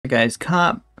Guy's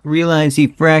cop realized he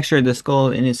fractured the skull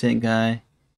of an innocent guy.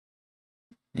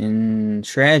 In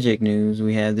tragic news,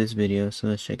 we have this video, so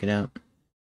let's check it out.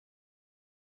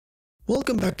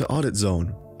 Welcome back to Audit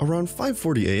Zone. Around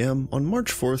 5:40 a.m. on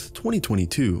March 4th,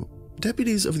 2022,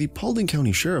 deputies of the Paulding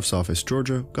County Sheriff's Office,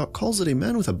 Georgia, got calls that a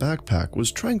man with a backpack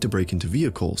was trying to break into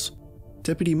vehicles.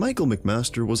 Deputy Michael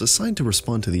McMaster was assigned to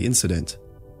respond to the incident.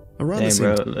 Around the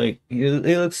same bro, like he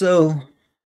looks so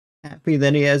happy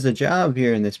that he has a job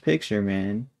here in this picture,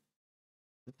 man.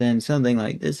 But then something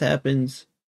like this happens.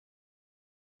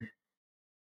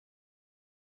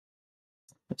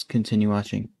 Let's continue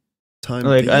watching.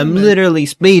 Like, I'm literally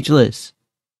speechless.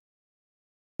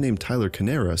 Named Tyler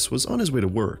Canaris was on his way to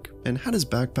work and had his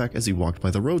backpack as he walked by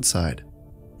the roadside.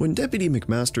 When Deputy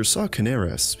McMaster saw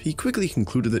Canaris, he quickly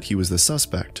concluded that he was the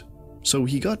suspect. So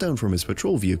he got down from his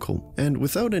patrol vehicle and,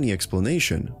 without any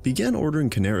explanation, began ordering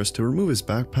Canaris to remove his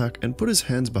backpack and put his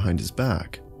hands behind his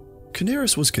back.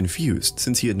 Canaris was confused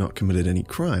since he had not committed any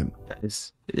crime.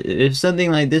 If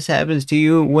something like this happens to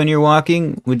you when you're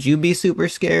walking, would you be super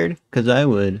scared? Because I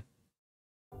would.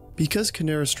 Because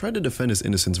Canaris tried to defend his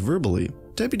innocence verbally,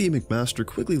 Deputy McMaster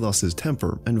quickly lost his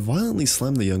temper and violently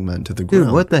slammed the young man to the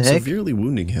ground, what the heck? severely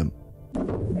wounding him. Let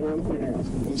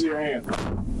me see your hands.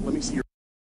 Let me see your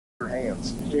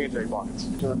hands. Hands in your pockets.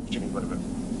 Jimmy, wait a minute.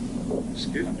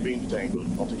 Excuse me. Being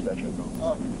detained. I'll take your backpack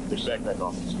off. Take your backpack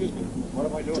off. Excuse me. What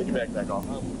am I doing? Take your backpack off.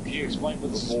 Can you explain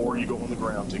what this is? Before you go on the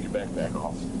ground, take your backpack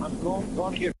off. I'm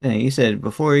going to get... Dang, you said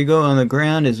before you go on the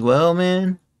ground as well,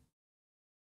 man?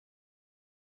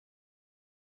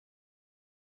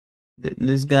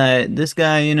 This guy,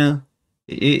 you know,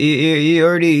 he's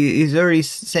already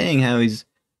saying how he's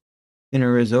gonna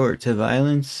resort to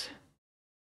violence,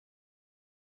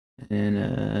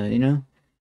 and you know,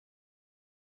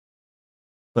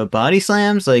 but body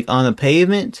slams like on the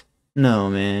pavement,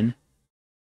 no, man.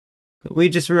 We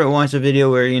just watched a video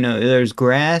where, you know, there's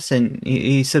grass and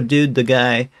he subdued the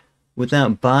guy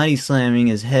without body slamming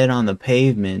his head on the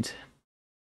pavement.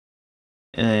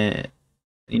 You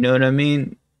know what I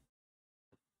mean?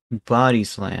 Body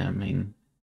slamming.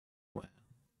 Wow.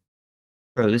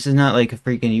 Bro, this is not like a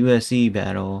freaking USC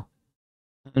battle.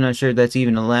 I'm not sure if that's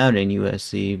even allowed in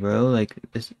USC, bro. Like,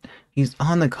 this, he's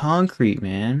on the concrete,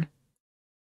 man.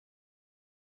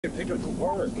 Pick up the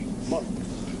word. Come on.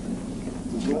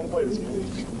 You want to play this game?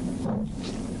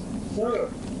 Sir.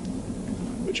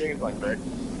 Put your hands back.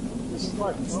 This is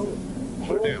my phone.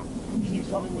 Put it down. Can you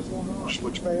tell me what's going on? Just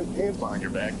put your hands behind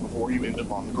your back before you end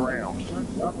up on the ground.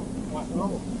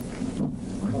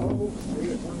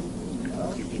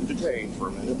 You've been detained for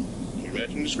a minute. Can you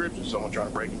imagine the description? Someone trying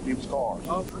to break into people's cars.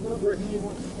 I'm not breaking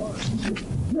anyone's car.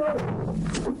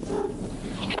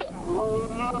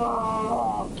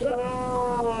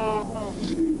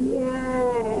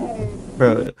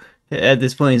 Bro, at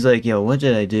this point he's like, yo, what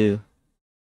did I do?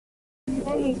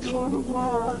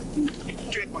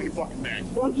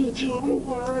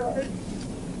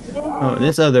 Oh,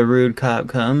 this other rude cop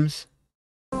comes.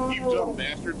 You dumb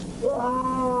bastard.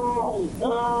 Oh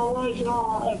my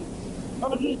God.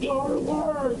 I'm just going to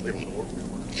work.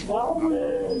 Help me.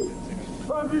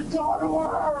 I'm just going to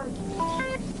work.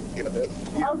 Get a bit.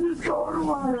 I'm just going to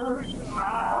work.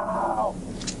 Ow.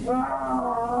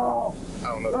 Ow. I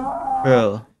don't know. Bro,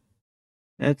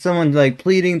 that's someone like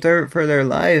pleading for their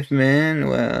life, man.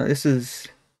 Wow, this is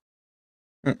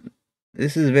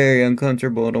very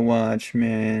uncomfortable to watch,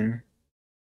 man.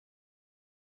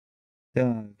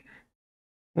 Dog.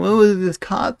 What was this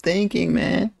cop thinking,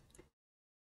 man?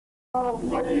 Oh,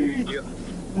 please. Yeah.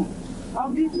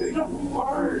 I'm just going to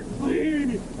work,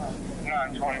 please.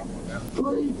 920.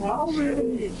 Please help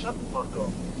me. Shut the fuck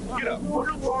up. Get up. I'm going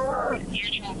to work.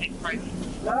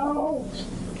 No.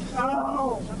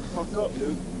 No. Shut the fuck up,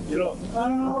 dude. Get up.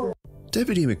 No.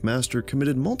 Deputy McMaster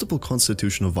committed multiple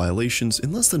constitutional violations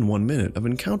in less than 1 minute of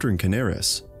encountering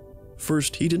Canaris.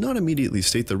 First, he did not immediately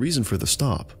state the reason for the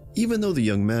stop, even though the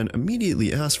young man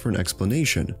immediately asked for an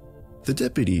explanation. The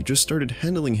deputy just started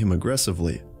handling him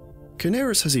aggressively.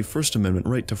 Canaris has a First Amendment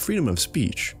right to freedom of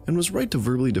speech and was right to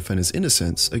verbally defend his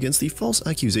innocence against the false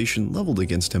accusation leveled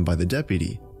against him by the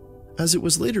deputy. As it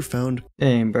was later found,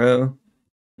 Dang, bro.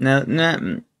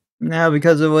 Now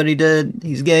because of what he did,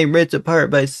 he's getting ripped apart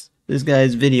by this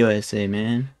guy's video essay,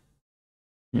 man.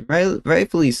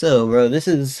 Rightfully so, bro. This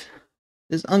is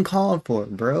uncalled for,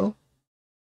 bro.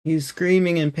 He's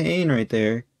screaming in pain right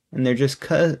there, and they're just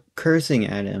cursing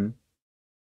at him.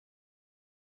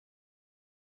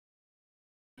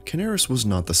 Canaris was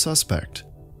not the suspect.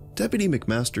 Deputy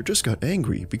McMaster just got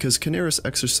angry because Canaris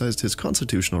exercised his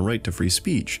constitutional right to free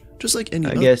speech, just like any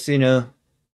I other. guess, you know,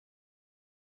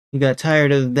 He got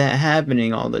tired of that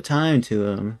happening all the time to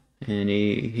him, and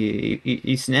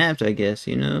he snapped, I guess,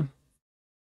 you know?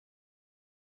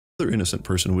 Another innocent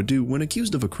person would do when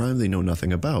accused of a crime they know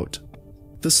nothing about.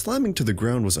 The slamming to the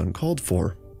ground was uncalled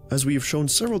for. As we have shown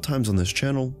several times on this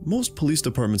channel, most police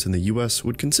departments in the US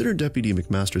would consider Deputy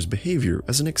McMaster's behavior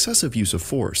as an excessive use of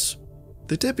force.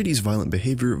 The deputy's violent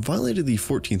behavior violated the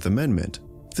 14th Amendment.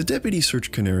 The deputy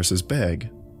searched Canaris's bag.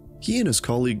 He and his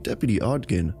colleague, Deputy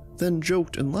Odgin, then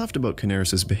joked and laughed about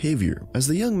Canaris's behavior as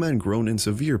the young man groaned in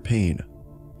severe pain.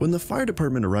 When the fire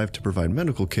department arrived to provide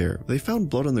medical care, they found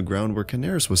blood on the ground where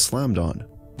Canaris was slammed on.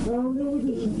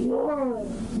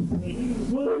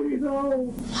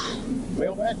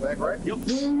 Mail back, right? Yep.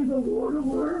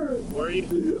 Where are you?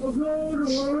 I'm going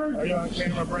to work. Are you on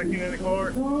camera breaking in the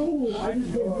car? No, I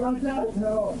just got right out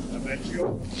now. I bet you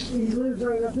are. He lives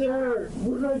right up there.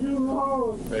 What did I do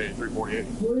wrong? Hey,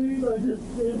 348. Please, I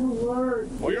just didn't work.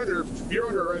 Well, you're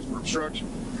under arrest for obstruction,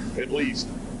 at least.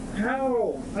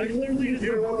 How? I literally just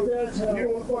You don't got want that to. You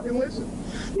don't want to fucking listen.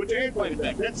 Put your hand plate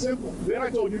back. That's simple. Then I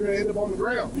told you you're gonna end up on the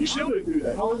ground. You still didn't do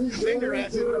that. I wasn't Then your trying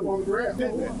ass ended up on the ground,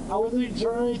 didn't it? I wasn't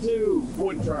trying to.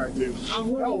 Wasn't trying to. I How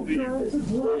old are wasn't trying you? to,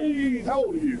 please. How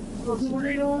old are you? I'm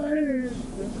 29.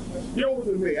 You're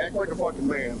older than me. Act like a fucking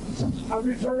man. I'm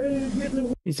just trying to get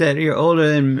the... He said, you're older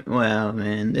than... Wow,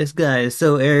 man. This guy is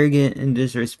so arrogant and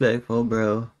disrespectful,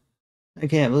 bro. I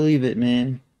can't believe it,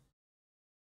 man.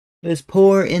 This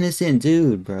poor, innocent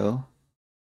dude, bro.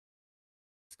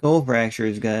 Skull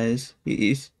fractures, guys.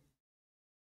 He's...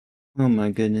 Oh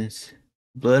my goodness.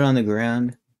 Blood on the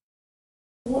ground.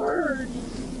 Word.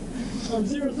 I'm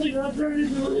seriously not trying to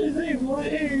do anything,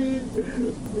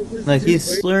 please. Like, he's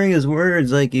slurring his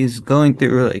words like he's going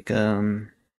through, like,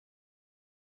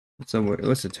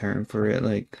 what's the term for it?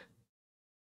 Like,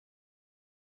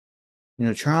 you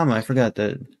know, trauma. I forgot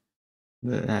the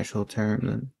actual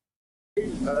term.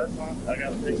 That's fine. I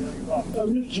gotta take it out of your pocket.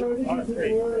 I'm just trying to get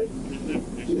the word.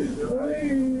 Please.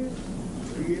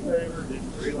 Do me a favor. Just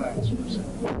relax for a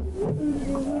second.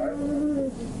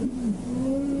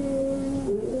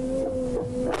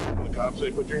 When the cops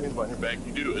say put your hands behind your back,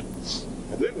 you do it.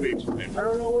 And then we explain. I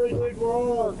don't know what he did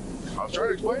wrong. I was trying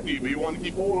to explain to you, but you wanted to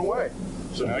keep pulling away.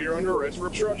 So now you're under arrest for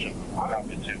obstruction. Yeah.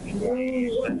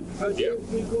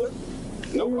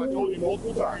 Nope, I told you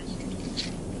multiple times.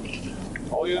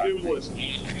 All you had to do was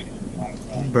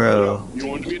listen. Bro. You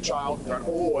wanted to be a child, try to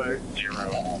pull away. That's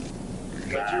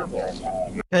your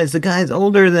fault. Guys, the guy's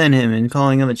older than him and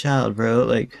calling him a child, bro.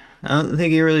 Like, I don't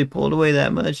think he really pulled away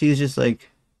that much. He's just like...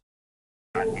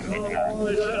 Nope,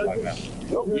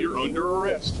 you're under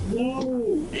arrest.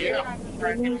 No. Yeah.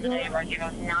 Really?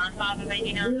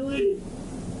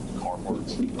 Car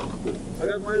parts. I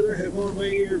got my other hip on my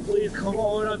ear. Please come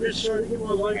on. I'm just trying to get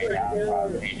my life back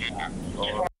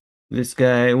together. This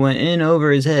guy went in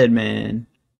over his head, man.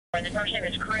 The first name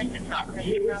is Chris, it's not Chris.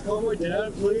 Can you call my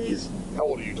dad, please? How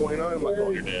old are you? 29? I'm not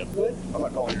calling your dad. What? I'm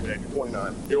not calling your dad. You're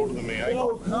 29. You're older than me. I ain't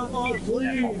No, calling. come on,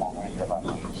 please.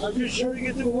 I'm just trying to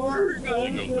get to work. You go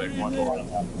back one more.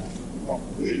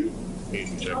 Need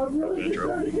to check I'm the really metro.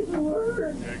 trying to get to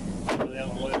work.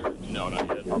 No, not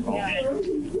yet. I'll call. Yeah. I'm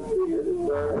just trying to get to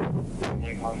work.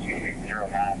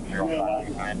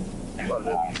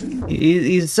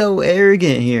 He's so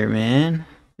arrogant here, man.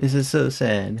 This is so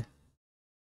sad.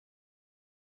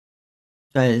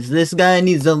 Guys, this guy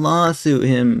needs to lawsuit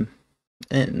him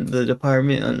and the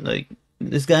department. Like,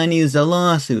 this guy needs a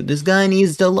lawsuit. This guy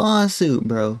needs the lawsuit,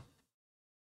 bro.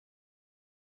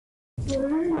 Please,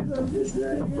 I'm just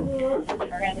trying to get to work. I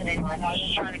was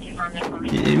just trying to confirm that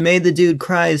first. It made the dude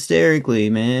cry hysterically,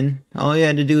 man. All he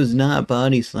had to do was not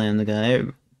body slam the guy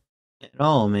at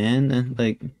all, man. And,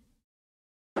 like,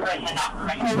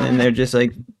 and they're just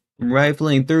like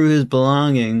rifling through his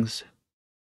belongings.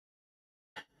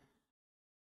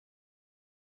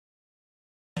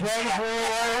 I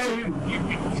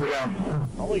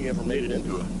don't think he ever made it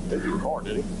into a car,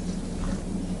 did he?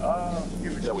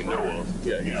 That we know of.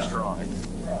 Yeah, he was trying.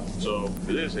 So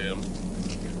it is him.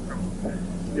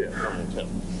 Yeah, criminal intent.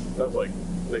 That's like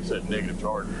they said negative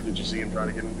charge. Did you see him trying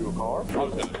to get into a car? I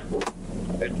was gonna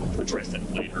address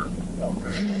that later.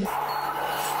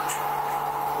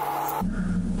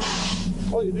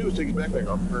 All you do is take his backpack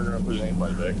off, turn around, put his hand by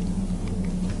his back.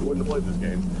 He wouldn't have played this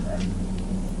game.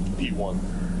 P1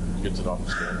 gets it off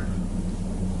the scanner.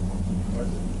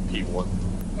 P1.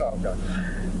 Oh, okay.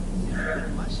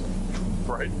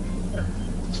 Right.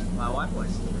 My wife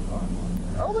likes to live in a car.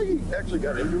 I don't think he actually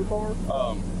got into a car.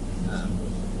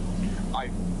 I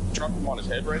dropped him on his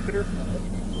head right there.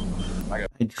 I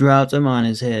dropped him on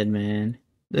his head, man.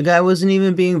 The guy wasn't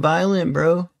even being violent,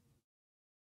 bro.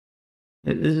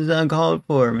 This is uncalled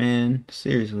for, man.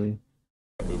 Seriously.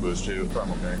 Boo-boos too.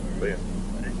 I'm okay. But yeah,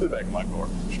 put it back in my car.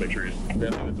 Just make sure he's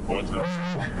definitely at the point.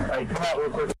 Hey, come out real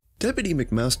quick. Deputy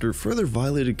McMaster further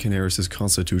violated Canaris'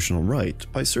 constitutional right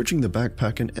by searching the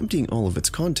backpack and emptying all of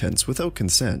its contents without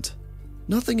consent.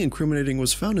 Nothing incriminating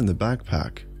was found in the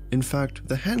backpack. In fact,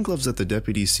 the hand gloves that the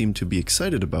deputies seemed to be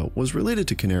excited about was related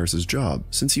to Canaris' job,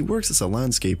 since he works as a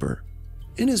landscaper.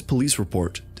 In his police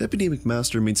report, Deputy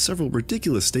McMaster made several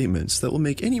ridiculous statements that will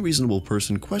make any reasonable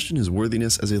person question his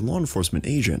worthiness as a law enforcement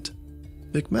agent.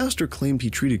 McMaster claimed he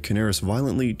treated Canaris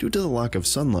violently due to the lack of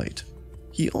sunlight.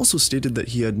 He also stated that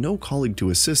he had no colleague to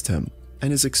assist him,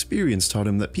 and his experience taught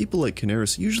him that people like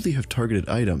Canaris usually have targeted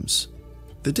items.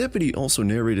 The deputy also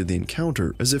narrated the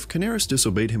encounter as if Canaris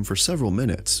disobeyed him for several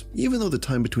minutes, even though the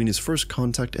time between his first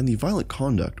contact and the violent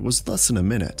conduct was less than a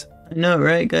minute. I know,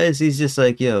 right, guys? He's just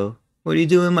like, yo, what are you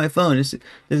doing with my phone?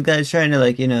 This guy's trying to,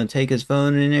 like, you know, take his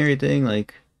phone and everything,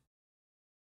 like,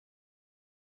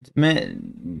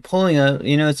 man, pulling up,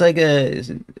 you know, it's like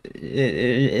it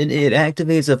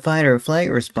activates a fight or flight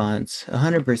response,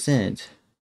 100%,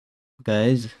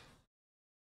 guys.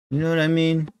 You know what I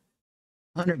mean?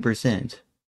 100%.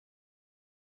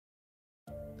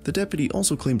 The deputy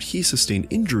also claimed he sustained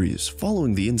injuries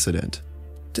following the incident.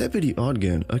 Deputy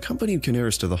Odgan accompanied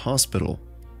Canaris to the hospital.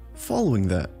 Following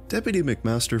that, Deputy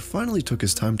McMaster finally took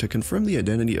his time to confirm the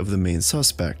identity of the main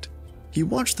suspect. He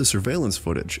watched the surveillance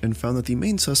footage and found that the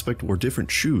main suspect wore different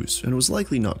shoes and was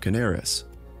likely not Canaris.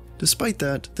 Despite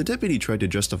that, the deputy tried to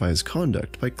justify his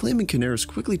conduct by claiming Canaris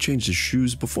quickly changed his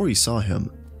shoes before he saw him.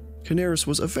 Canaris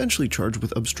was eventually charged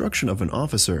with obstruction of an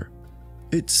officer.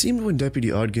 It seemed when Deputy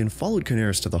Odgan followed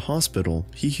Canaris to the hospital,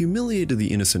 he humiliated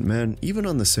the innocent man even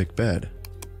on the sick bed.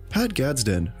 Pat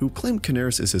Gadsden, who claimed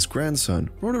Canaris is his grandson,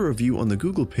 wrote a review on the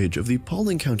Google page of the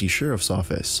Paulding County Sheriff's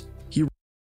Office. He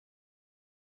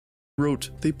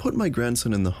wrote, "They put my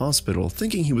grandson in the hospital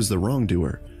thinking he was the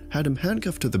wrongdoer, had him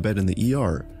handcuffed to the bed in the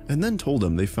ER, and then told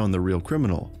him they found the real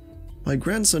criminal. My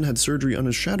grandson had surgery on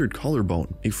a shattered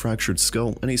collarbone, a fractured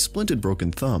skull, and a splinted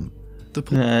broken thumb.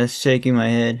 The Shaking my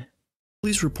head.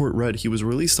 police report read he was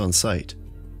released on site.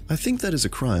 I think that is a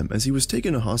crime as he was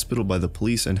taken to hospital by the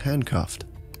police and handcuffed."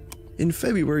 In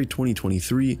February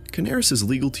 2023, Canaris'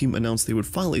 legal team announced they would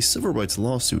file a civil rights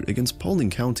lawsuit against Paulding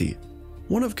County.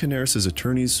 One of Canaris'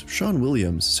 attorneys, Sean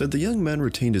Williams, said the young man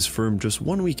retained his firm just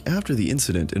 1 week after the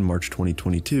incident in March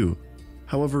 2022.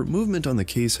 However, movement on the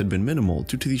case had been minimal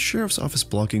due to the sheriff's office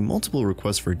blocking multiple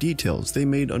requests for details they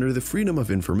made under the Freedom of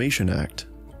Information Act.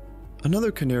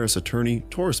 Another Canaris attorney,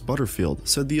 Taurus Butterfield,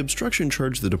 said the obstruction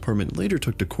charge the department later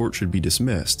took to court should be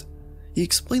dismissed. He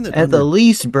explained that At the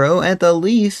least, bro, at the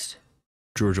least.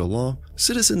 Georgia law,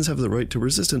 citizens have the right to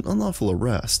resist an unlawful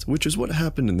arrest, which is what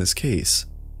happened in this case.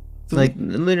 Like,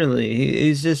 literally,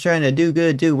 he's just trying to do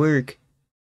good, do work.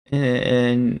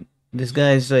 And this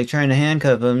guy's, like, trying to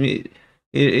handcuff him.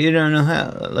 You don't know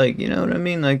how, like, you know what I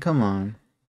mean? Like, come on.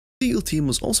 The legal team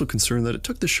was also concerned that it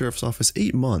took the sheriff's office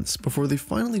 8 months before they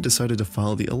finally decided to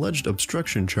file the alleged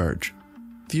obstruction charge.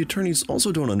 The attorneys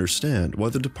also don't understand why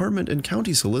the department and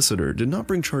county solicitor did not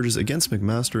bring charges against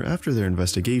McMaster after their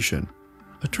investigation.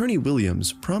 Attorney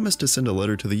Williams promised to send a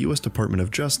letter to the U.S. Department of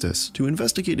Justice to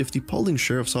investigate if the Paulding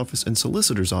Sheriff's Office and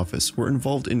Solicitor's Office were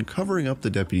involved in covering up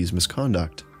the deputy's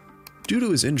misconduct. Due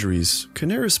to his injuries,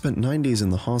 Canaris spent 9 days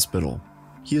in the hospital.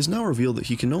 He has now revealed that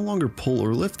he can no longer pull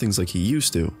or lift things like he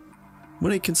used to.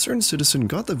 When a concerned citizen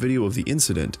got the video of the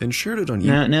incident and shared it on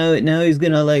now he's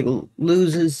gonna, like,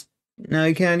 lose his... Now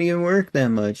he can't even work that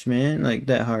much, man. Like,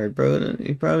 that hard, bro.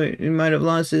 He might have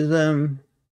lost his,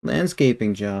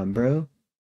 landscaping job, bro.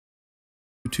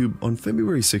 YouTube on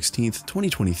February 16,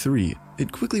 2023,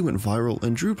 it quickly went viral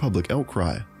and drew public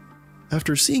outcry.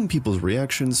 After seeing people's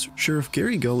reactions, Sheriff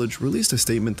Gary Gullidge released a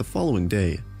statement the following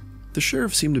day. The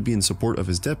sheriff seemed to be in support of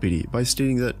his deputy by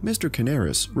stating that Mr.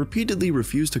 Canaris repeatedly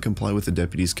refused to comply with the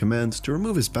deputy's commands to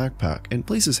remove his backpack and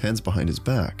place his hands behind his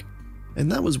back,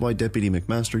 and that was why Deputy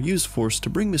McMaster used force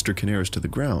to bring Mr. Canaris to the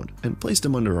ground and placed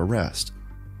him under arrest.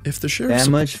 If the sheriff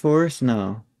that much force?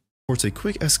 No. Reports a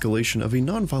quick escalation of a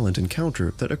non-violent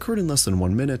encounter that occurred in less than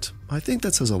 1 minute, I think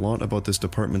that says a lot about this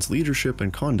department's leadership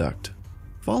and conduct.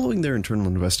 Following their internal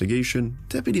investigation,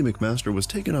 Deputy McMaster was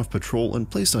taken off patrol and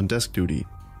placed on desk duty.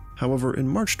 However, in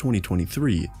March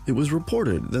 2023, it was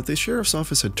reported that the sheriff's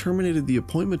office had terminated the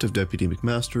appointment of Deputy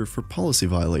McMaster for policy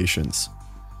violations.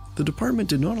 The department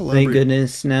did not elaborate. Thank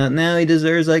goodness. Now he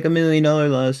deserves like $1 million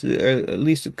lawsuit, or at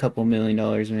least a couple $1 million,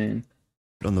 man.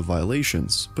 On the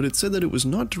violations, but it said that it was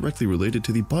not directly related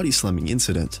to the body slamming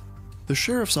incident. The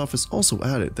sheriff's office also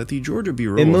added that the Georgia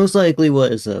Bureau It most likely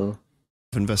was, though.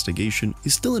 of Investigation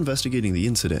is still investigating the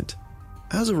incident.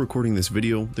 As of recording this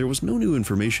video, there was no new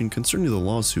information concerning the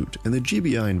lawsuit and the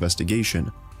GBI investigation.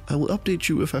 I will update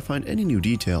you if I find any new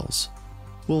details.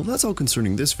 Well, that's all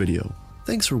concerning this video.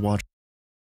 Thanks for watching.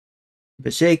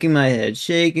 But shaking my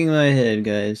head,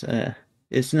 guys.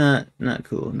 It's not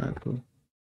cool, not cool.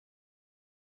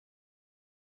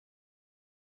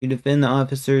 You defend the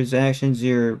officer's actions,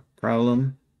 your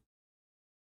problem.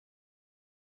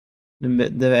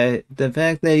 The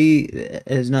fact that he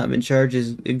has not been charged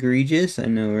is egregious, I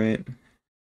know, right?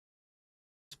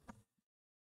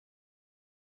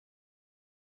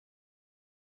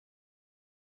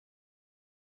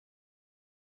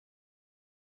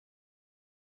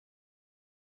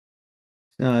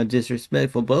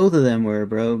 Disrespectful. Both of them were,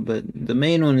 bro, but the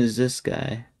main one is this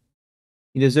guy.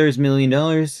 He deserves $1 million.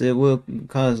 It will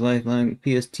cause lifelong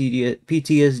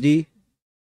PTSD.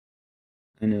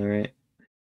 I know, right?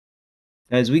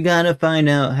 Guys, we gotta find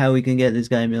out how we can get this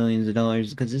guy millions of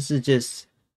dollars, because this is just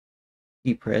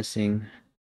depressing.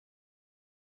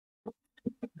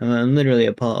 I'm literally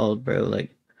appalled, bro.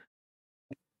 Like,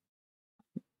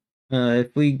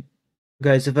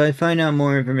 if I find out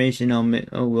more information,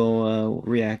 we'll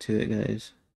react to it,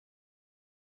 guys.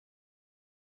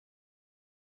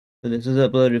 But this was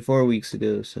uploaded 4 weeks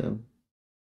ago, so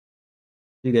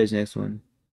see you guys next one.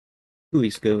 2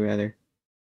 weeks ago, rather.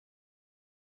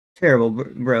 Terrible,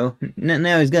 bro.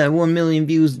 Now he's got 1 million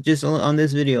views just on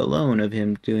this video alone of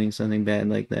him doing something bad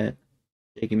like that.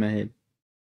 Shaking my head.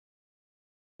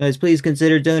 Guys, please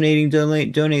consider donating.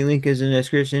 Donate link is in the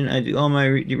description. I do all my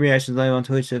reactions live on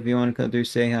Twitch, so if you want to come through,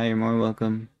 say hi, you're more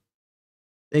welcome.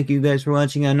 Thank you guys for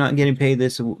watching. I'm not getting paid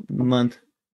this month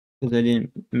because I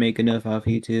didn't make enough off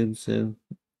YouTube, so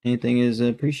anything is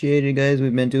appreciated, guys.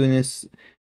 We've been doing this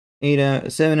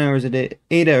 7 hours a day,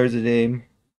 8 hours a day,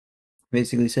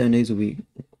 basically 7 days a week.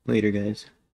 Later, guys.